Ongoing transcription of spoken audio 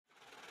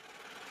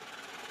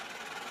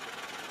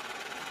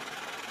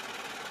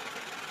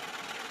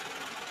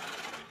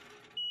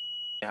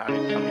Yeah, I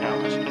mean, how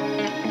much?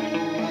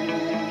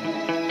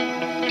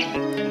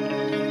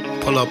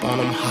 Pull up on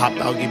them, hop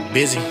out, get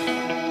busy.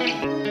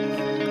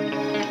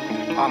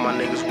 All my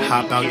niggas with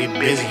Hop out, get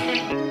busy.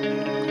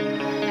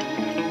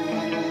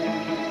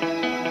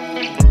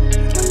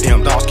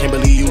 Damn dogs, can't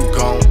believe you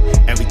gone.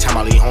 Every time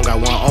I leave home, got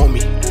one on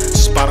me.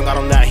 Spot him, got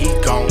him now, he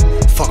gone.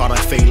 Fuck all that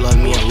fake love,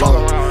 me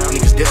alone.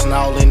 Niggas dissing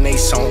all in they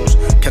songs.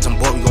 Catch him,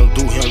 boy, we gon'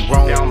 do him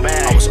wrong.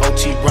 I was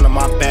OT running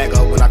my bag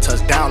up. When I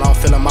touch down, I'm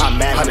feeling my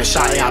mag. 100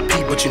 shot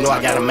AIP, but you know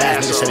I got a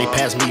mask. Niggas say they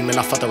passed me, man,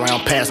 I fucked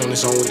around, passed on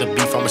this zone with the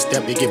beef. I'ma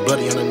step, it get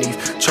bloody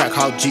underneath. Track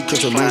hard G,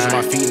 cause I'm losing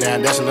my feet now.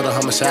 That's another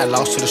homicide,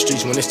 lost to the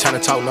streets. When it's time to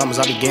talk numbers,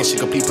 I begin shit.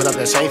 Complete, put up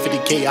that same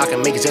 50K. I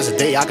can make it just a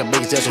day, I can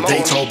make it just a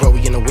day. Told bro,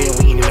 we in the win,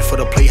 we ain't in it for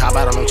the play. How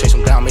about I don't chase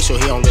him down, make sure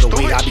he don't get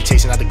away. I be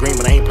chasing out the green,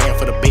 but I ain't playing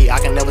for the bait. I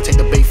can never take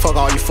the bait, fuck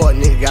all you fuck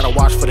nigga. Gotta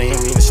watch for the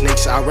envy and the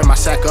snakes. I ran my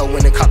sack up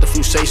when they caught the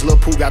fruit shakes. Lil'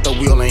 Pooh got the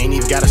wheel, I ain't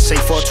even gotta say.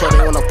 For a 12,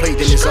 they wanna play,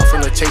 then it's up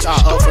from the chase. I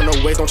up from the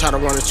way, don't try to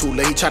run it too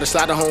late. He try to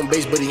slide the home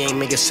base, but he ain't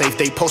make it safe.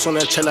 They post on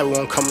that chill,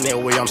 everyone coming their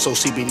way. I'm so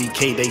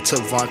CBDK, they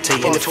took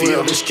Vontae. In the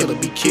field, this killer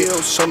be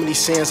killed. So many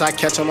sins, I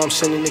catch him, I'm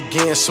sending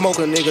again. Smoke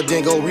a nigga,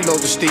 then go reload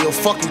the steel.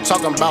 Fuck you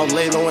talking about,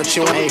 lay low and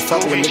chill. I ain't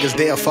fucking with niggas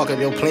there, fuck up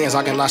your plans.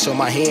 I cannot show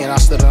my hand. I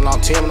stood in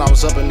on 10 when I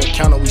was up in the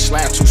counter. We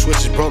slammed 2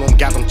 switches, bro. Them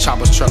got them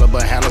choppers, trailer,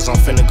 but handles. I'm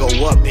finna go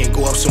up, then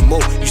go up some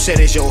more. You said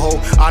it's your hoe,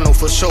 I know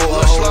for sure.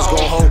 A hoe is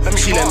gon' hold.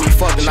 She let me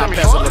fuck, then I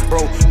pass her the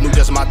bro. Knew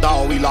just my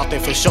dog, we locked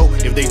in for sure.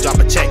 If they drop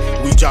a check,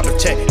 we drop a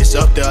check. It's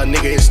up there,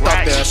 nigga, it's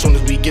stuck there. As soon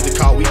as we get the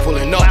car, we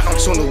pulling up.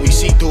 As soon as we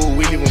see through,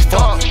 we leaving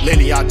fuck.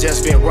 Lately, I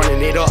just been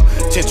running it up.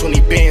 10,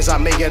 20 bands I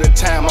make at a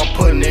time, I'm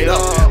putting it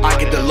up. I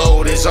get the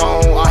load, it's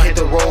on. I hit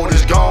the road,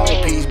 it's gone.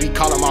 Peas be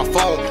calling my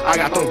phone. I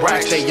got them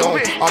racks, they on.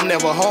 I'm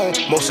never home,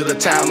 most of the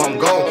time I'm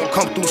gone.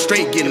 Come through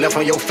straight, get left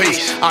on your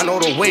face. I know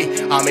the way,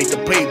 I make the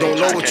play. Don't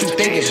know what you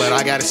thinking, but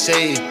I gotta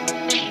say.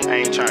 I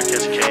ain't trying to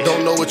catch a case.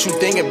 Don't know what you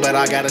thinking, but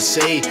I gotta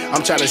say,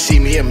 I'm trying to see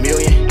me a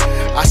million.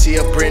 I see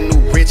a brand new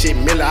rich at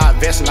Mille, I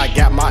invest and I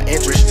got my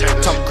interest.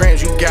 Top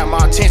grams, you got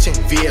my attention.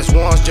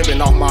 VS1s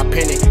dripping off my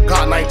penny.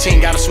 Got 19,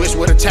 gotta switch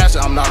with a tasker.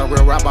 I'm not a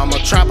real rapper, I'm a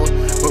trapper.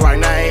 But right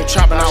now I ain't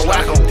trapping, I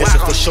whack em. This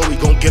is for sure, we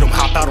gon' get him.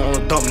 Hop out on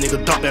a dump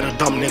nigga, dump at a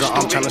dump nigga.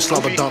 I'm trying to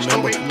slump a dump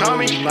member.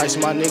 Nice,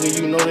 my nigga,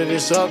 you know that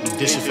it's up.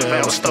 This shit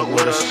forever stuck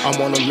with us.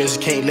 I'm on a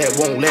mission,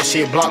 won't let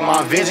shit block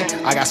my vision.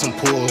 I got some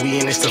pulls, we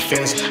in this to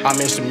finish.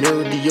 I'm in some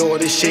mirror, Dior,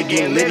 this shit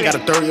getting lit. Got a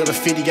 30 or the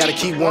 50, gotta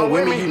keep one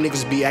with me. You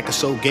niggas be acting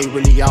so gay,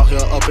 really out here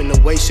up in the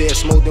way. Said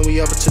smoke, then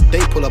we up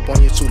today. Pull up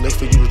on you, too late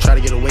for you to try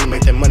to get away.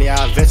 Make that money,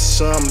 I invest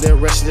some, then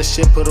rest of this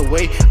shit put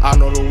away. I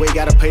know the way,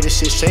 gotta pay this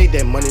shit shade.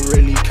 That money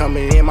really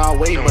coming in my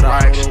way, but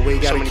I know the way,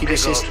 gotta keep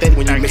this shit steady.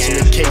 When you missing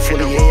the K for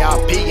the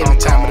AIP, in the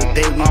time of the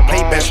day we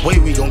play best way,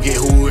 we gon' get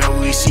whoever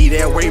we see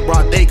that way.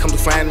 Broad day, come to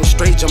find them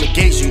straight, jumping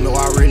gates. You know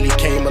I really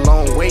came a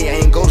long way.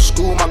 I ain't go to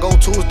school, my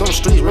go-to is them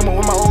streets. Remember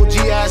when my OG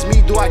asked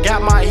me, do I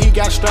got my heat?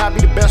 Got strive,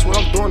 be the best when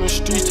I'm doing the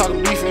streets.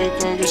 Talking beef, ain't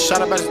gonna get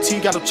shot up at the T.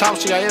 Got the chop,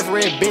 she got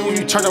infrared beam. When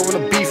you turn up with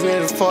a beef,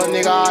 man, fuck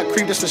nigga, I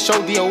creep this for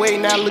show DOA.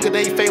 Now look at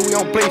they face, we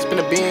on play, spin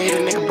a bean, hit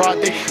a nigga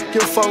broad day.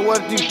 Give a fuck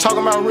what you talking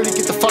about, really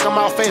get the fuck out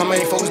my face. My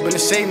main focus been the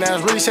same, now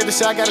it's really safe to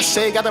say I gotta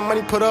say. Got the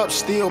money put up,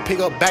 still pick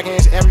up back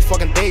ends every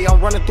fucking day. I'm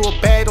running through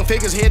a bag, them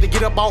figures here to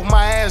get up off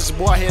my ass.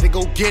 Boy, I had to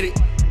go get it.